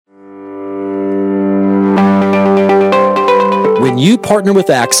When you partner with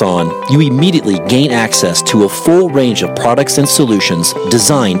Axon, you immediately gain access to a full range of products and solutions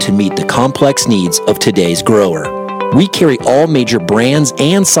designed to meet the complex needs of today's grower. We carry all major brands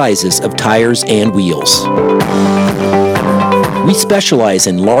and sizes of tires and wheels. We specialize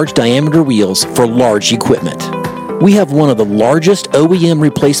in large diameter wheels for large equipment. We have one of the largest OEM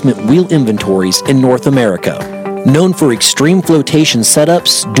replacement wheel inventories in North America. Known for extreme flotation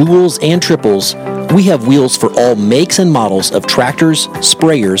setups, duals, and triples, we have wheels for all makes and models of tractors,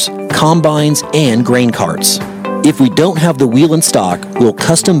 sprayers, combines, and grain carts. If we don't have the wheel in stock, we'll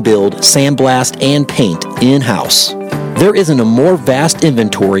custom build, sandblast, and paint in-house. There isn't a more vast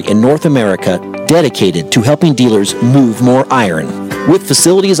inventory in North America dedicated to helping dealers move more iron. With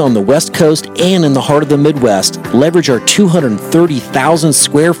facilities on the West Coast and in the heart of the Midwest, leverage our 230,000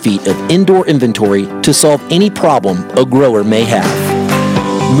 square feet of indoor inventory to solve any problem a grower may have.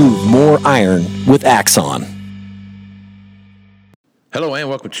 Move more iron with Axon. Hello and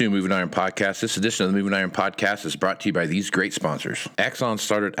welcome to Moving Iron Podcast. This edition of the Moving Iron Podcast is brought to you by these great sponsors. Axon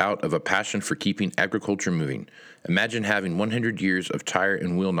started out of a passion for keeping agriculture moving. Imagine having 100 years of tire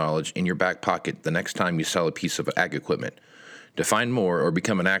and wheel knowledge in your back pocket the next time you sell a piece of ag equipment. To find more or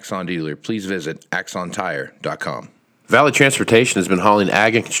become an Axon dealer, please visit axontire.com. Valley Transportation has been hauling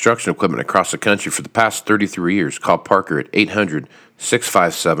ag and construction equipment across the country for the past 33 years. Call Parker at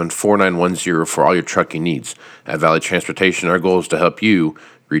 800-657-4910 for all your trucking needs. At Valley Transportation, our goal is to help you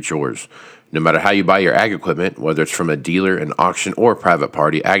reach yours. No matter how you buy your ag equipment, whether it's from a dealer, an auction, or a private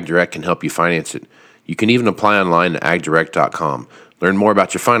party, AgDirect can help you finance it. You can even apply online at agdirect.com. Learn more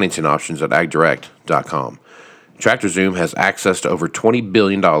about your financing options at agdirect.com. TractorZoom has access to over $20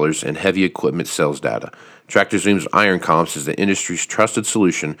 billion in heavy equipment sales data. TractorZoom's Iron Comps is the industry's trusted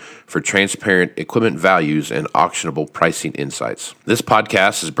solution for transparent equipment values and auctionable pricing insights. This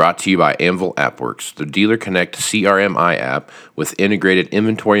podcast is brought to you by Anvil AppWorks. The Dealer Connect CRMI app with integrated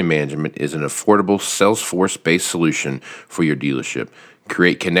inventory management is an affordable Salesforce-based solution for your dealership.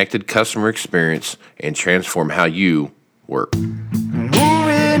 Create connected customer experience and transform how you work.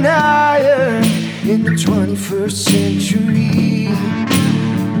 Moving iron in the 21st century.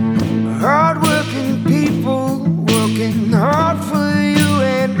 Hard-working people working hard for you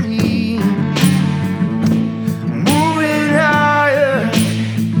and me. Moving iron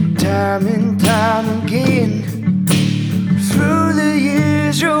time and time again. Through the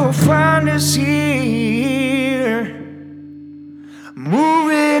years you'll find us here.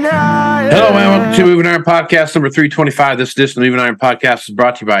 Moving iron. Hello, and welcome to Moving Iron Podcast number 325. This edition of the Moving Iron Podcast is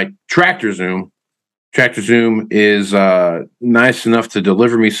brought to you by TractorZoom. TractorZoom is nice enough to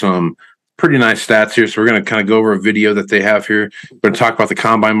deliver me some pretty nice stats here. So we're going to kind of go over a video that they have here. We're going to talk about the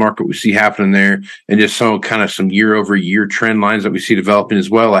combine market we see happening there and just some year-over-year trend lines that we see developing, as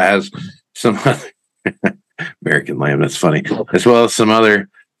well as some American Lamb, that's funny, as well as some other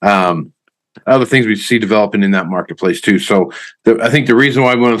things we see developing in that marketplace too. So I think the reason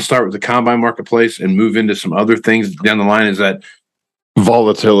why we want to start with the combine marketplace and move into some other things down the line is that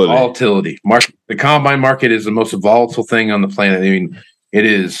volatility. The combine market is the most volatile thing on the planet. I mean, it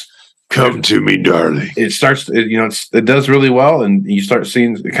is. Come to me, darling. It starts, it does really well, and you start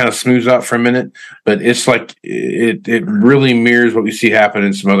seeing it kind of smooths out for a minute, but it's like it really mirrors what we see happen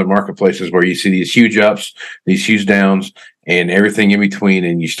in some other marketplaces where you see these huge ups, these huge downs, and everything in between,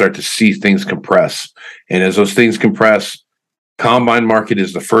 and you start to see things compress. And as those things compress, combine market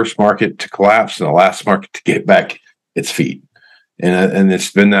is the first market to collapse and the last market to get back its feet. And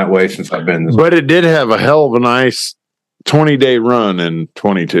it's been that way since I've been. But it did have a hell of a nice 20-day run in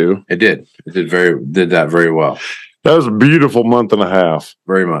 22. It did. It did that very well. That was a beautiful month and a half.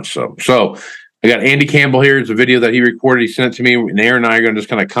 Very much so. So I got Andy Campbell here. It's a video that he recorded. He sent it to me, and Aaron and I are going to just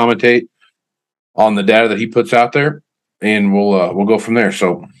kind of commentate on the data that he puts out there, and we'll go from there.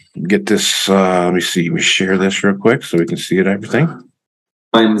 So get this. Let me see. Let me share this real quick so we can see it. Everything.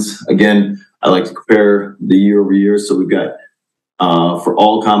 Again, I like to compare the year over year. So we've got for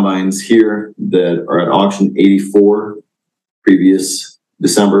all combines here that are at auction 84. Previous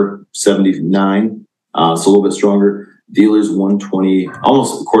December 79, so a little bit stronger. Dealers 120,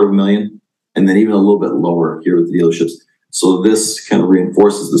 almost $250,000, and then even a little bit lower here with the dealerships. So this kind of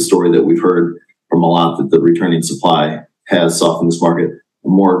reinforces the story that we've heard from a lot, that the returning supply has softened this market. A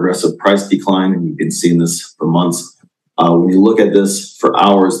more aggressive price decline, and you've been seeing this for months. When you look at this for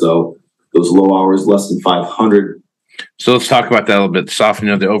hours, though, those low hours, less than 500. So let's talk about that a little bit.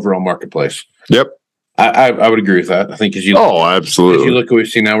 Softening of the overall marketplace. Yep. I would agree with that. I think absolutely. As you look at what we've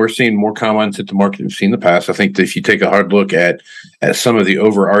seen now, we're seeing more combines hit the market than we've seen in the past. I think that if you take a hard look at some of the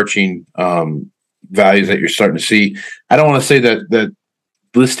overarching values that you're starting to see, I don't want to say that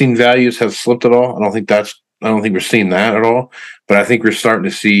listing values have slipped at all. I don't think that's don't think we're seeing that at all. But I think we're starting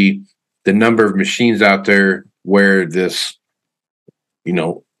to see the number of machines out there where this,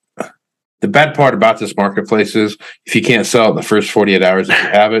 the bad part about this marketplace is if you can't sell it in the first 48 hours if you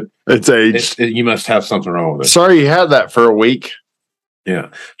have it, it's aged. You must have something wrong with it. Sorry you had that for a week. Yeah.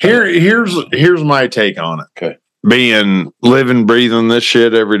 Here's my take on it. Okay. Being living, breathing this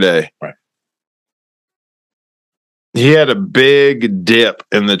shit every day. Right. He had a big dip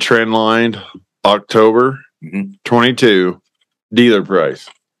in the trend line October 22 dealer price.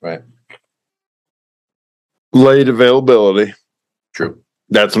 Right. Late availability. True.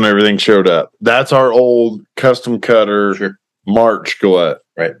 That's when everything showed up. That's our old custom cutter March Gillette.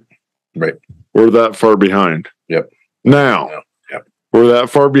 Right. We're that far behind. Yep. Now, Yep. We're that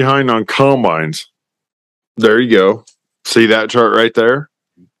far behind on combines. There you go. See that chart right there?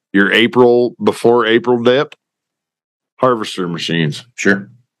 Your before April dip. Harvester machines. Sure.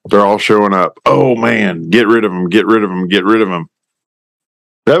 They're all showing up. Oh, man. Get rid of them. Get rid of them. Get rid of them.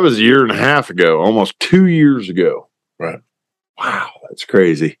 That was a year and a half ago. Almost 2 years ago. Right. Wow. That's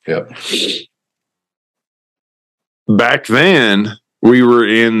crazy. Yep. Back then, we were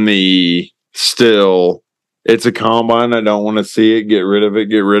in the still, it's a combine. I don't want to see it. Get rid of it.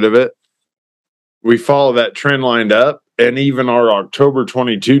 Get rid of it. We follow that trend lined up. And even our October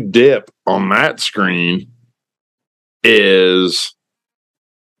 22 dip on that screen is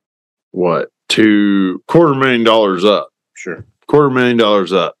what? $250,000 up. Sure.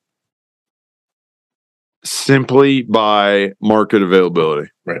 $250,000 up. Simply by market availability.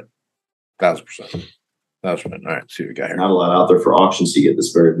 Right. 1,000%. 1,000%. All right. See what we got here. Not a lot out there for auctions to get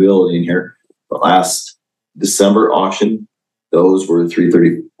this variability in here. The last December auction, those were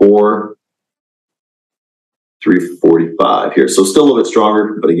 334, 345 here. So still a little bit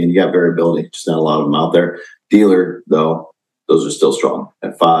stronger, but again, you got variability, just not a lot of them out there. Dealer, though, those are still strong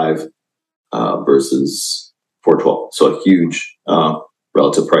at 5 versus 412. So a huge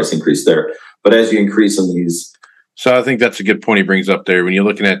relative price increase there. But as you increase on these. So I think that's a good point he brings up there. When you're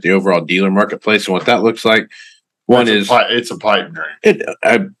looking at the overall dealer marketplace and what that looks like, it's a pipe dream.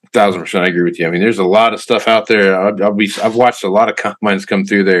 1,000%. I agree with you. I mean, there's a lot of stuff out there. I've watched a lot of combines come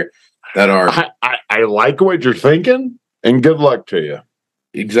through there that are. I like what you're thinking, and good luck to you.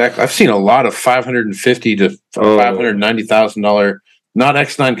 Exactly. I've seen a lot of $550,000 to $590,000 not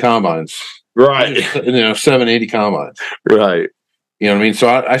X9 combines. Right. 780 combines. Right. You know what I mean? So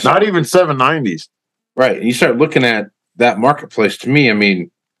I not even 790s. Right. And you start looking at that marketplace. To me, I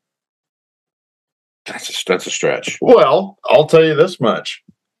mean, that's a stretch. Well, I'll tell you this much.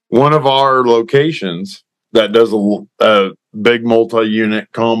 One of our locations that does a big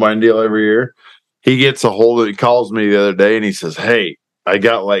multi-unit combine deal every year, he gets a hold of it. He calls me the other day and he says, "Hey, I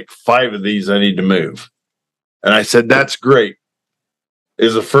got like 5 of these I need to move." And I said, "That's great.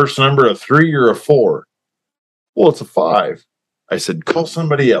 Is the first number a 3 or a 4? Well, it's a 5. I said, "Call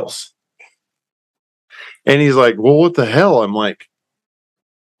somebody else." And he's like, "Well, what the hell?" I'm like,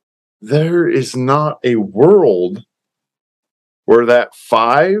 there is not a world where that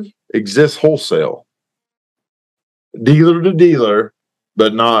 5 exists wholesale. Dealer to dealer,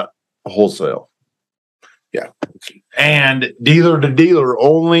 but not wholesale. Yeah. And dealer to dealer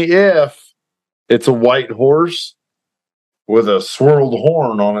only if it's a white horse with a swirled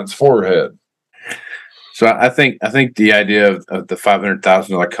horn on its forehead. So I think the idea of the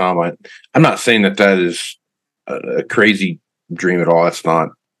 $500,000 combine, I'm not saying that is a crazy dream at all. That's not.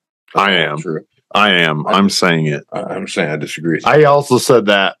 I am. True. I am. I'm saying it. I'm saying I disagree with you. I also said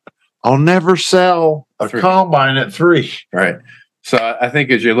that I'll never sell a combine at 3. Right. So I think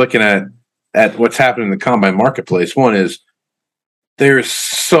as you're looking at what's happening in the combine marketplace, one is there's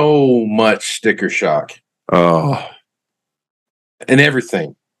so much sticker shock. Oh. And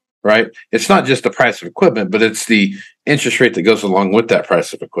everything. Right. It's not just the price of equipment, but it's the interest rate that goes along with that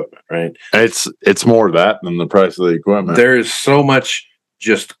price of equipment. Right. It's more of that than the price of the equipment. There is so much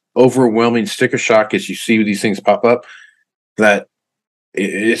just overwhelming sticker shock as you see these things pop up that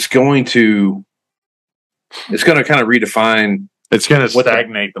it's going to kind of redefine. It's going to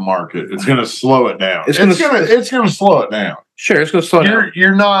stagnate the market. It's going to slow it down. It's going to slow it down. Sure, it's going to slow it down.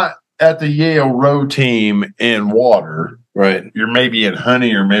 You're not at the Yale row team in water. Right. You're maybe in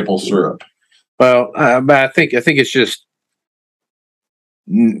honey or maple syrup. Well, but I think it's just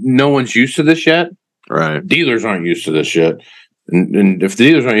no one's used to this yet. Right. Dealers aren't used to this yet. And if the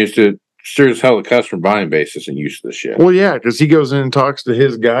dealers aren't used to it, sure as hell the customer buying base isn't used to this yet. Well, yeah, because he goes in and talks to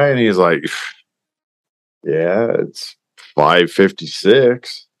his guy and he's like, "Yeah, it's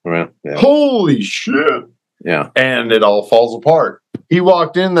 556. Well, yeah. Holy shit. Yeah. And it all falls apart. He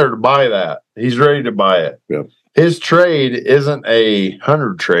walked in there to buy that. He's ready to buy it. Yeah. His trade isn't a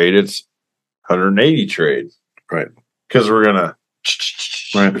 100 trade. It's 180 trade. Right. Because we're going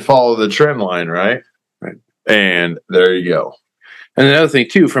to follow the trend line, right? Right. And there you go. And another thing,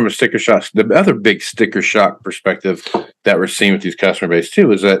 too, from a sticker shock, the other big sticker shock perspective that we're seeing with these customer base,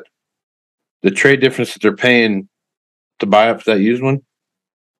 too, is that the trade difference that they're paying to buy up that used one,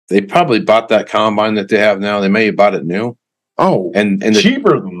 they probably bought that combine that they have now. They may have bought it new. Oh, and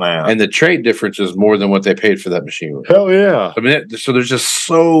cheaper than that. And the trade difference is more than what they paid for that machine. Hell yeah. I mean, so there's just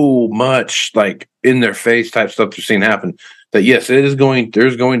so much like in their face type stuff they're seeing happen that, yes, there's going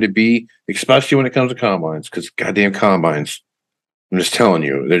to be, especially when it comes to combines, because goddamn combines, I'm just telling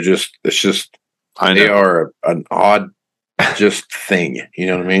you, they are an odd just thing. You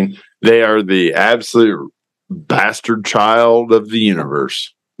know what I mean? They are the absolute bastard child of the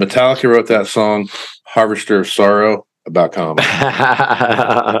universe. Metallica wrote that song, Harvester of Sorrow, about combines.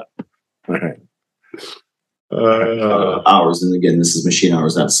 Hours, and again, this is machine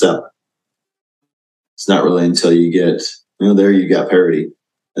hours, not SEP. It's not really until you get, there you got parity.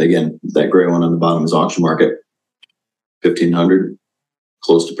 Again, that gray one on the bottom is auction market. 1,500,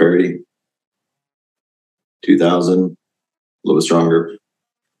 close to parity. 2,000, a little bit stronger.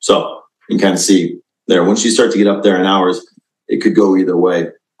 So you can kind of see there. Once you start to get up there in hours, it could go either way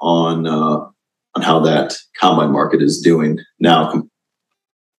on how that combine market is doing now.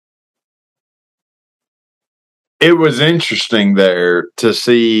 It was interesting there to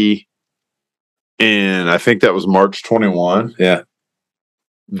see, and I think that was March 21. Yeah.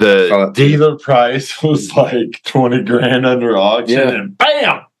 The dealer price was like 20 grand under auction, and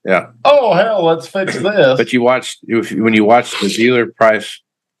bam! Yeah. Oh, hell, let's fix this. But when you watch the dealer price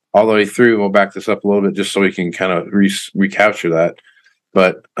all the way through, we'll back this up a little bit just so we can kind of recapture that.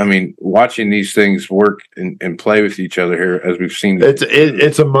 But I mean, watching these things work and play with each other here, as we've seen,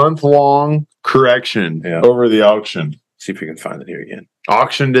 it's a month-long correction over the auction. See if we can find it here again.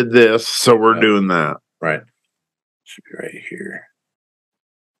 Auction did this, so we're doing that. Right. Should be right here.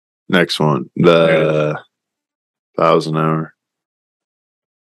 Next one, the 1,000 hour.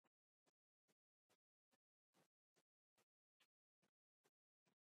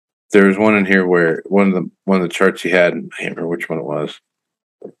 There was one in here where one of the charts he had, I can't remember which one it was,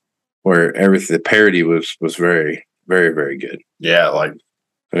 where everything, the parity was very, very, very good. Yeah, like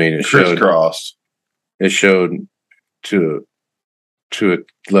it crisscrossed. It showed to a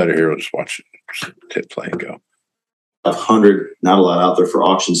letter here. We'll just watch it. Just hit play and go. 100, not a lot out there for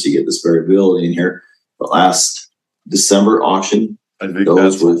auctions, so you get this variability in here. But last December auction,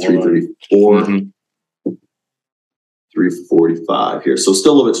 those were 334, 345 here. So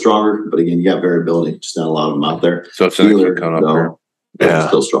still a little bit stronger, but again, you got variability, just not a lot of them out there. So it's dealer coming up here. Yeah,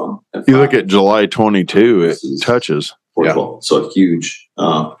 still strong. You look at July 22, it touches. So a huge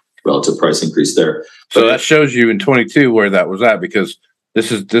relative price increase there. So that shows you in 22 where that was at, because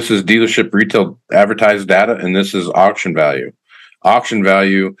this is dealership retail advertised data, and this is auction value. Auction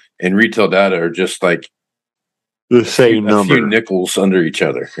value and retail data are just like the same number, a few nickels under each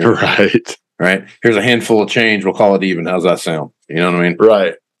other. Right. Here's a handful of change. We'll call it even. How's that sound? You know what I mean?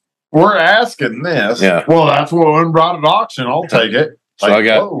 Right. We're asking this. Yeah. Well, that's what one brought at auction. I'll take it. So I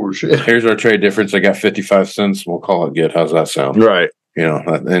got, here's our trade difference. I got 55 cents. We'll call it good. How's that sound? Right.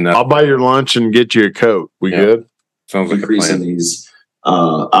 And I'll buy your lunch and get you a coat. We good? Sounds like increase in these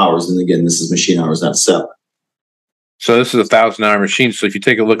hours. And again, this is machine hours, not SEP. So this is a 1,000-hour machine. So if you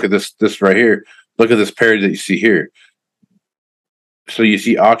take a look at this right here, look at this parity that you see here. So you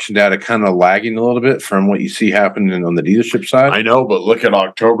see auction data kind of lagging a little bit from what you see happening on the dealership side. I know, but look at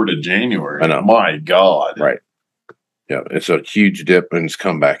October to January. I know. My God. Right. Yeah, it's a huge dip and it's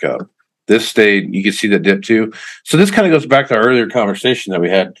come back up. This stayed, you can see the dip too. So this kind of goes back to our earlier conversation that we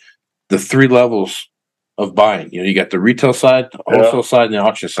had, the 3 levels of buying. You got the retail side, the wholesale side, and the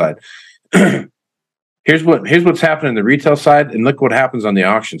auction side. Here's what's happening in the retail side, and look what happens on the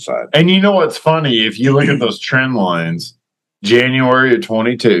auction side. And you know what's funny? If you look at those trend lines, January of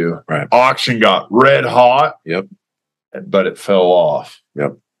 22, auction got red hot. Yep. But it fell off.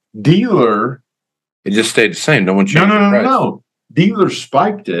 Yep. Dealer, it just stayed the same. No one changed the price. No. Dealer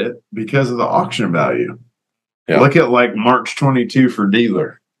spiked it because of the auction value. Yeah. Look at like March 22 for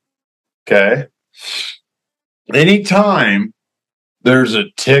dealer. Okay. Anytime there's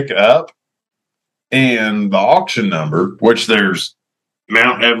a tick up in the auction number, which there's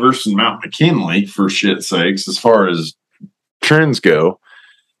Mount Everest and Mount McKinley, for shit's sakes, as far as trends go,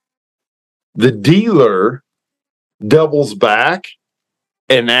 the dealer doubles back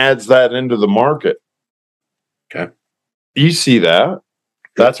and adds that into the market. Okay. You see that?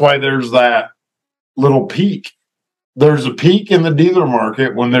 That's why there's that little peak. There's a peak in the dealer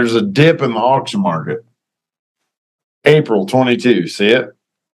market when there's a dip in the auction market. April 22, see it?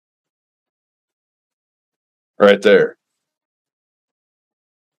 right there.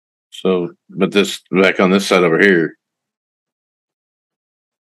 So, but this back on this side over here,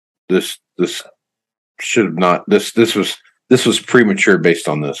 this should have not. This was premature based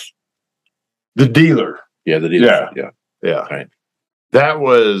on this. The dealer. Yeah, the dealer. Yeah. Right. That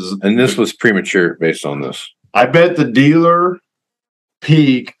was, and this was premature based on this. I bet the dealer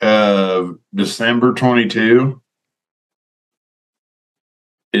peak of December 22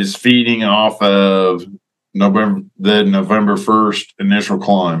 is feeding off of November 1st initial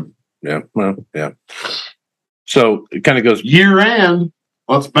climb. Yeah. Well, yeah. So it kind of goes year end.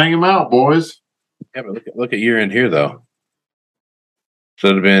 Let's bang them out, boys. Yeah, but look at year end here though. So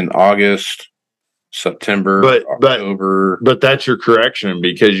it'd have been August, September, October. But that's your correction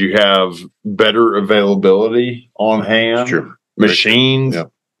because you have better availability on hand. True. Machines,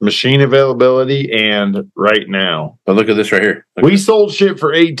 machine availability, and right now. But look at this right here. We sold shit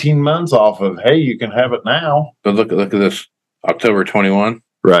for 18 months off of, hey, you can have it now. But look at this. October 21.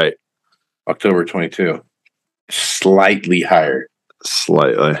 Right. October 22. Slightly higher.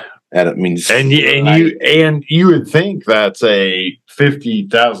 Slightly. That means and you would think that's a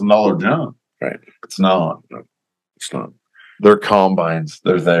 $50,000 jump. Right. It's not. No, it's not. They're combines.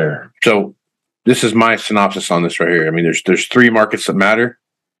 They're there. So this is my synopsis on this right here. I mean, there's three markets that matter.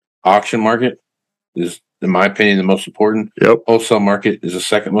 Auction market is, in my opinion, the most important. Yep. Wholesale market is the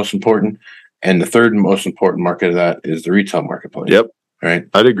second most important. And the third most important market of that is the retail marketplace. Yep. Right.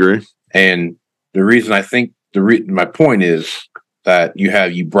 I'd agree. And the reason I think my point is that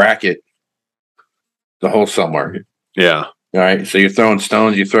you bracket the wholesale market. Yeah. All right. So you're throwing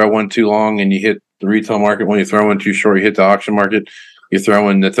stones. You throw one too long and you hit the retail market. When you throw one too short, you hit the auction market. You throw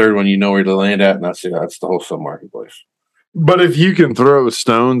in the third one, you know where to land at, and that's the wholesale marketplace. But if you can throw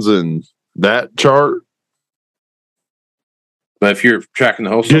stones in that chart, but if you're tracking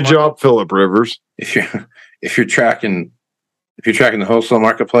the wholesale, good job, Phillip Rivers. If you're tracking the wholesale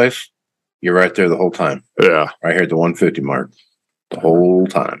marketplace, you're right there the whole time. Yeah, right here at the 150 mark, the whole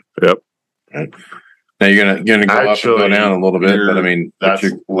time. Yep. Right. Now you're gonna go actually, up and go down a little bit, but I mean that's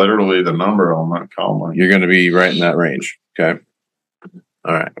literally the number on that column. You're going to be right in that range. Okay.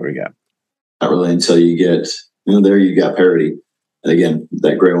 All right. What do we got? Not really until you get, there you got parity. And again,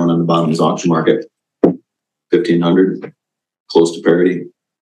 that gray one on the bottom is auction market. 1,500, close to parity.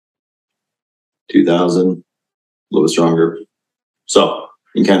 2,000, a little bit stronger. So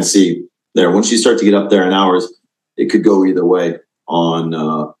you can kind of see there. Once you start to get up there in hours, it could go either way on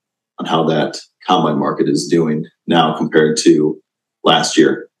how that combine market is doing now compared to last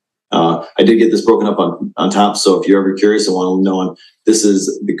year. I did get this broken up on top. So if you're ever curious and want to know, this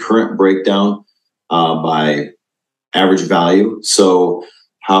is the current breakdown by average value. So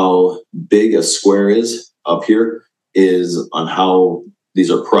how big a square is up here is on how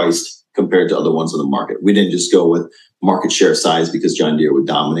these are priced compared to other ones in the market. We didn't just go with market share size because John Deere would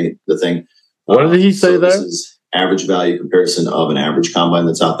dominate the thing. What did he say there? This is average value comparison of an average combine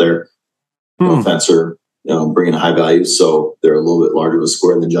that's out there. Fencer, bringing a high value, so they're a little bit larger of a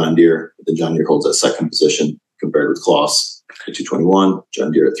square than John Deere. But then John Deere holds that second position compared with Kloss at 221,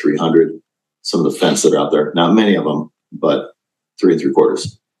 John Deere at 300. Some of the fence that are out there, not many of them, but 3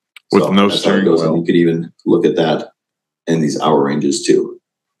 3/4. With no steering wheel. You could even look at that in these hour ranges too.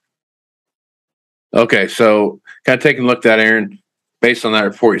 Okay, so kind of taking a look at that, Aaron. Based on that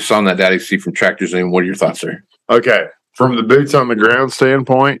report you saw on that data you see from Tractors, and what are your thoughts there? Okay, from the boots on the ground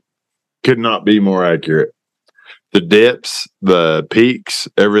standpoint, could not be more accurate. The dips, the peaks,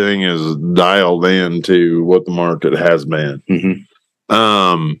 everything is dialed in to what the market has been.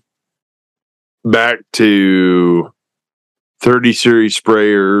 Mm-hmm. Back to 30 series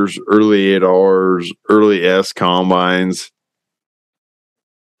sprayers, early 8Rs, early S combines.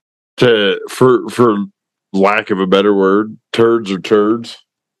 For lack of a better word, turds are turds.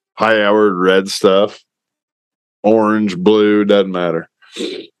 High-hour red stuff. Orange, blue, doesn't matter.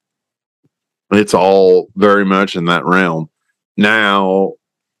 It's all very much in that realm. Now,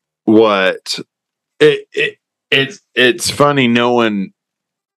 it's funny knowing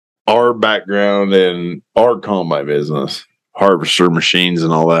our background and our combine business, harvester machines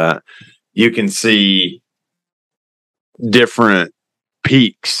and all that. You can see different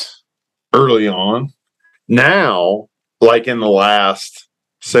peaks early on. Now, like in the last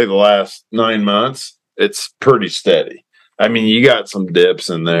 9 months, it's pretty steady. I mean, you got some dips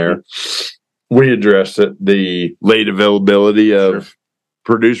in there. We addressed it, the late availability of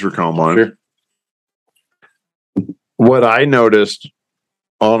producer combine. Sure. What I noticed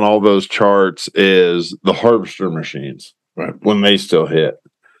on all those charts is the harvester machines, right, when they still hit.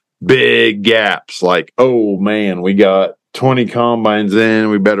 Big gaps, like, oh man, we got 20 combines in,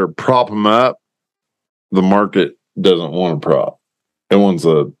 we better prop them up. the market doesn't want a prop. It wants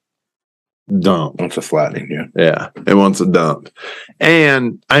a dump. It's a flattening, yeah. Yeah, it wants a dump.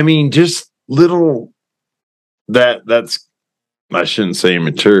 And I mean, just little that's I shouldn't say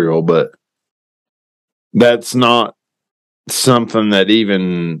immaterial, but that's not something that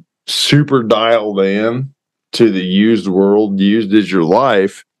even super dialed in to the used world, used as your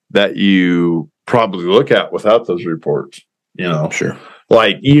life, that you probably look at without those reports. You know, Sure.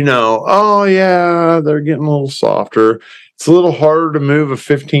 like, oh yeah, they're getting a little softer. It's a little harder to move a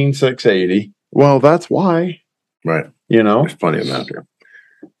 15,680. Well, that's why. Right. There's plenty of them out there.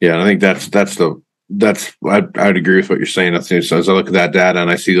 Yeah, and I think I'd agree with what you're saying. I think, so as I look at that data and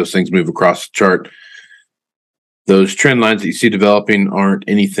I see those things move across the chart, those trend lines that you see developing aren't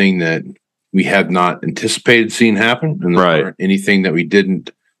anything that we had not anticipated seeing happen, and aren't anything that we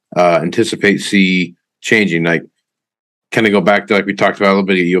didn't anticipate see changing. Like, kind of go back to, like we talked about a little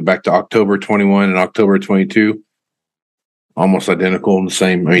bit, you go back to October 21 and October 22, almost identical and the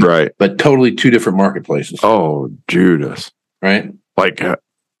same. I mean, but totally two different marketplaces. Oh, Judas. Right? Like,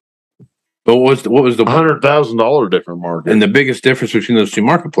 but what was the $100,000 different market? And the biggest difference between those two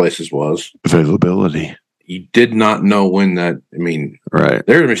marketplaces was availability. You did not know when that. I mean,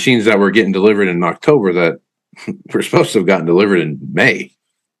 there are machines that were getting delivered in October that were supposed to have gotten delivered in May.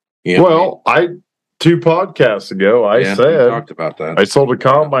 Well, 2 podcasts ago, I said, talked about that. I sold a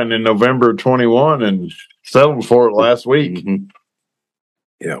combine in November of 21 and settled for it last week. Mm-hmm.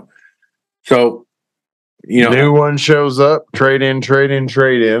 Yeah. So, new one shows up, trade in.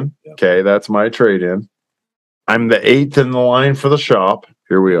 Yeah. Okay, that's my trade in. I'm the 8th in the line for the shop.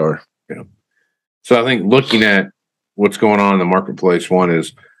 Here we are. Yeah. So I think looking at what's going on in the marketplace, one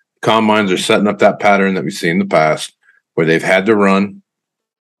is combines are setting up that pattern that we've seen in the past where they've had to run.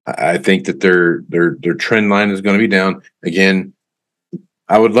 I think that their trend line is going to be down. Again,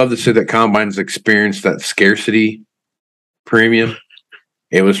 I would love to say that combines experienced that scarcity premium.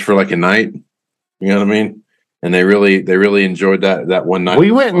 It was for like a night. You know what I mean? And they really enjoyed that one night.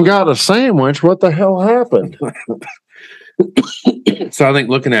 We went and got a sandwich. What the hell happened? So I think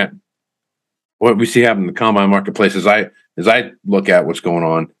looking at what we see happen in the combine marketplace, as I look at what's going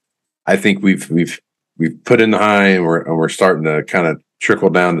on, I think we've put in the high and we're starting to kind of trickle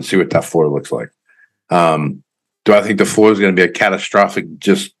down to see what that floor looks like. Do I think the floor is going to be a catastrophic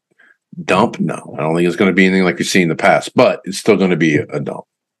just dump? No, I don't think it's going to be anything like we've seen in the past, but it's still going to be a dump.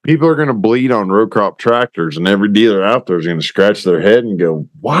 People are going to bleed on row crop tractors, and every dealer out there is going to scratch their head and go,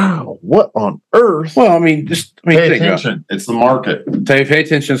 "Wow, what on earth?" Well, pay attention. It's the market. Pay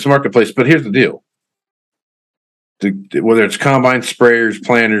attention. It's the marketplace. But here's the deal: whether it's combine sprayers,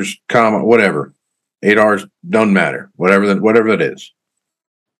 planters, whatever, 8Rs, doesn't matter. Whatever that is.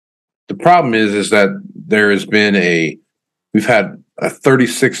 The problem is that there has been we've had a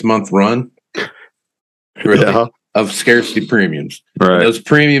 36-month run. Really, of scarcity premiums. Right. And those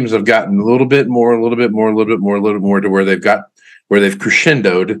premiums have gotten a little bit more to where they've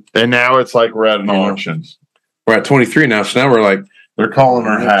crescendoed. And now it's like we're at an auction. We're at 23 now. So now we're like, they're calling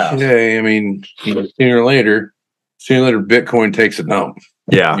our half. Okay. I mean, sooner or later, Bitcoin takes a dump.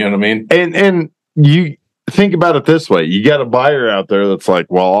 Yeah. You know what I mean? And you think about it this way. You got a buyer out there that's like,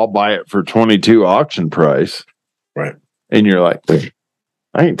 well, I'll buy it for 22 auction price. Right. And you're like,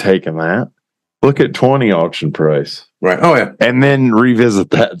 I ain't taking that. Look at 20 auction price. Right. Oh, yeah. And then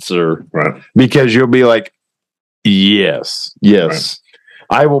revisit that, sir. Right. Because you'll be like, yes. Right.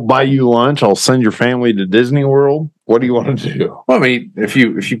 I will buy you lunch. I'll send your family to Disney World. What do you want to do? Well, I mean, if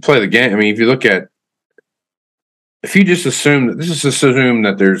you play the game, I mean, if you just assume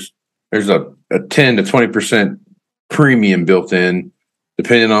that there's a 10 to 20% premium built in,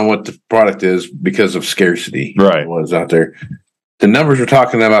 depending on what the product is because of scarcity. Right. What's out there. The numbers we're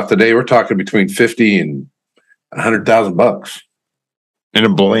talking about today, we're talking between $50,000 and $100,000 in a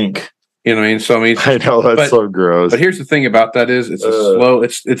blink. You know what I mean? So I know that's so gross. But here's the thing about that is it's a slow.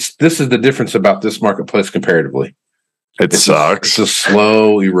 This is the difference about this marketplace comparatively. It sucks. It's a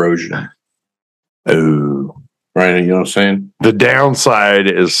slow erosion. Oh, right. You know what I'm saying? The downside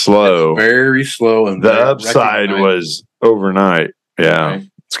is slow, it's very slow, and the upside was overnight. Yeah. Right.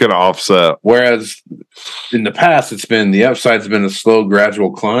 It's going to offset. Whereas in the past, the upside's been a slow,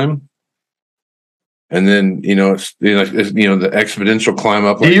 gradual climb. And then, it's the exponential climb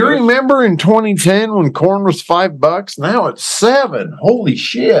up. Do you remember in 2010 when corn was $5? Now it's $7. Holy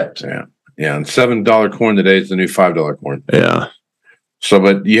shit. Yeah. Yeah. And $7 corn today is the new $5 corn. Yeah. So,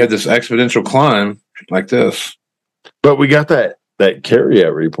 but you had this exponential climb like this. But we got that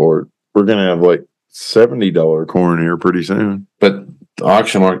carryout report. We're going to have like $70 corn here pretty soon. But the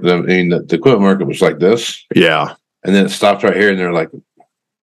auction market, the equipment market was like this. Yeah. And then it stopped right here, and they're like,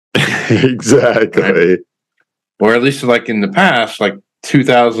 Exactly. Right? Or at least like in the past, like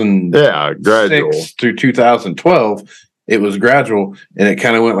 2006 gradual through 2012, it was gradual, and it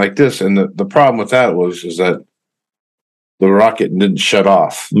kind of went like this. And the problem with that is that the rocket didn't shut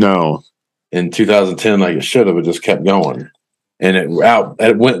off. No. In 2010, like it should have, it just kept going, and it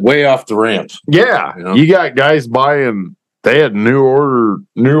went way off the ramp. Yeah, you got guys buying. They had new ordered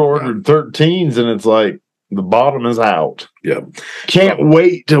 13s, and it's like the bottom is out. Yeah, can't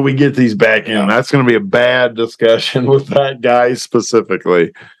wait till we get these back in. That's going to be a bad discussion with that guy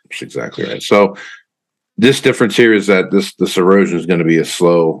specifically. That's exactly right. So this difference here is that this erosion is going to be a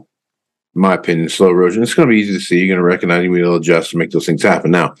slow. In my opinion, slow erosion. It's going to be easy to see. You're going to recognize you will adjust to make those things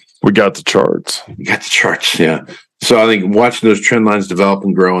happen. Now, we got the charts. Yeah. So I think watching those trend lines develop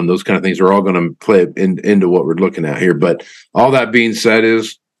and grow and those kind of things are all going to play into what we're looking at here. But all that being said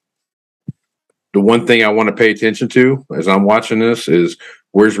is the one thing I want to pay attention to as I'm watching this is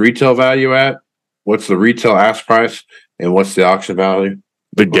where's retail value at? What's the retail ask price? And what's the auction value?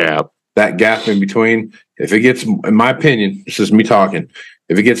 The gap. That gap in between. If it gets, in my opinion, this is me talking.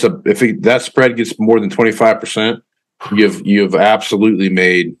 If that spread gets more than 25%, you've absolutely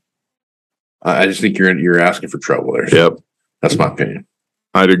made. I just think you're asking for trouble there. Yep, that's my opinion.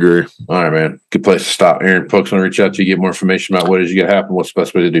 I'd agree. All right, man. Good place to stop. Aaron, folks want to reach out to you, get more information about what it is you got to happen. What's the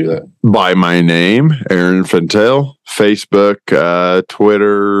best way to do that? By my name, Aaron Fintel, Facebook,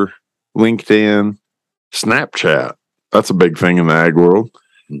 Twitter, LinkedIn, Snapchat. That's a big thing in the ag world.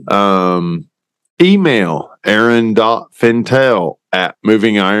 Email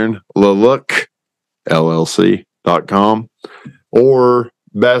aaron.fintel@movingironllc.com or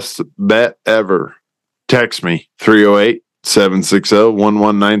best bet ever. Text me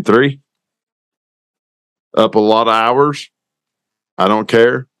 308-760-1193. Up a lot of hours. I don't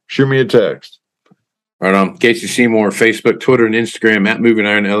care. Shoot me a text. Right on. Casey Seymour, Facebook, Twitter, and Instagram at Moving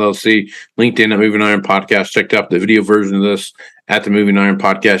Iron LLC, LinkedIn at Moving Iron Podcast. Checked out the video version of this at the Moving Iron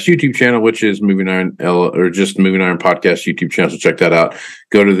Podcast YouTube channel, which is Moving Iron or just Moving Iron Podcast YouTube channel. So check that out.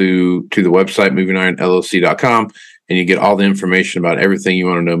 Go to the website, movingironllc.com, and you get all the information about everything you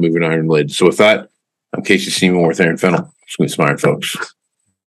want to know Moving Iron related. So with that, I'm Casey Seymour with Aaron Fennell. Sweet Iron folks.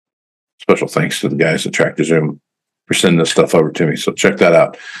 Special thanks to the guys at Tractor Zoom for sending this stuff over to me. So check that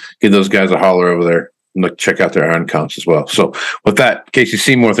out. Give those guys a holler over there. And look, check out their iron comps as well. So with that, Casey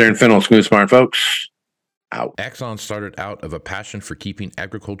Seymour with Aaron Fennell, Smooth Smart folks. Out. Axon started out of a passion for keeping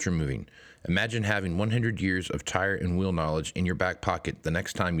agriculture moving. Imagine having 100 years of tire and wheel knowledge in your back pocket the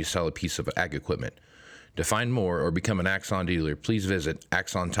next time you sell a piece of ag equipment. To find more or become an Axon dealer, please visit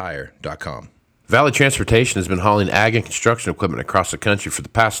axontire.com. Valley Transportation has been hauling ag and construction equipment across the country for the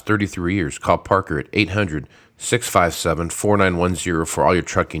past 33 years. Call Parker at 800-657-4910 for all your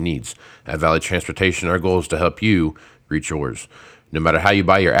trucking needs. At Valley Transportation, our goal is to help you reach yours. No matter how you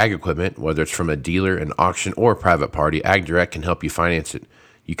buy your ag equipment, whether it's from a dealer, an auction, or a private party, AgDirect can help you finance it.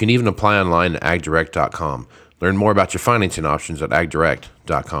 You can even apply online at agdirect.com. Learn more about your financing options at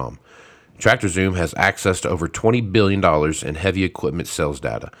agdirect.com. Tractor Zoom has access to over $20 billion in heavy equipment sales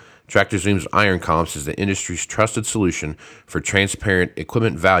data. Tractor Zoom's Iron Comps is the industry's trusted solution for transparent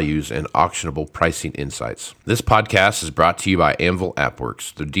equipment values and auctionable pricing insights. This podcast is brought to you by Anvil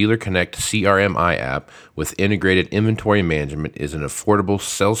AppWorks. The Dealer Connect CRMI app with integrated inventory management is an affordable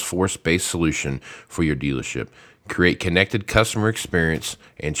Salesforce-based solution for your dealership. Create connected customer experience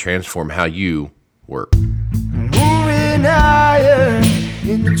and transform how you work. Moving higher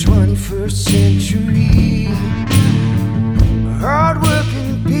in the 21st century.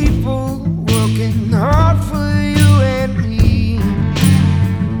 Hardworking people working hard for you and me.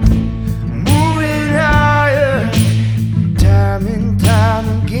 Moving higher, time and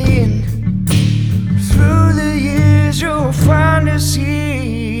time again. Through the years you'll find us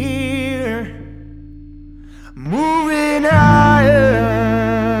here. Moving higher.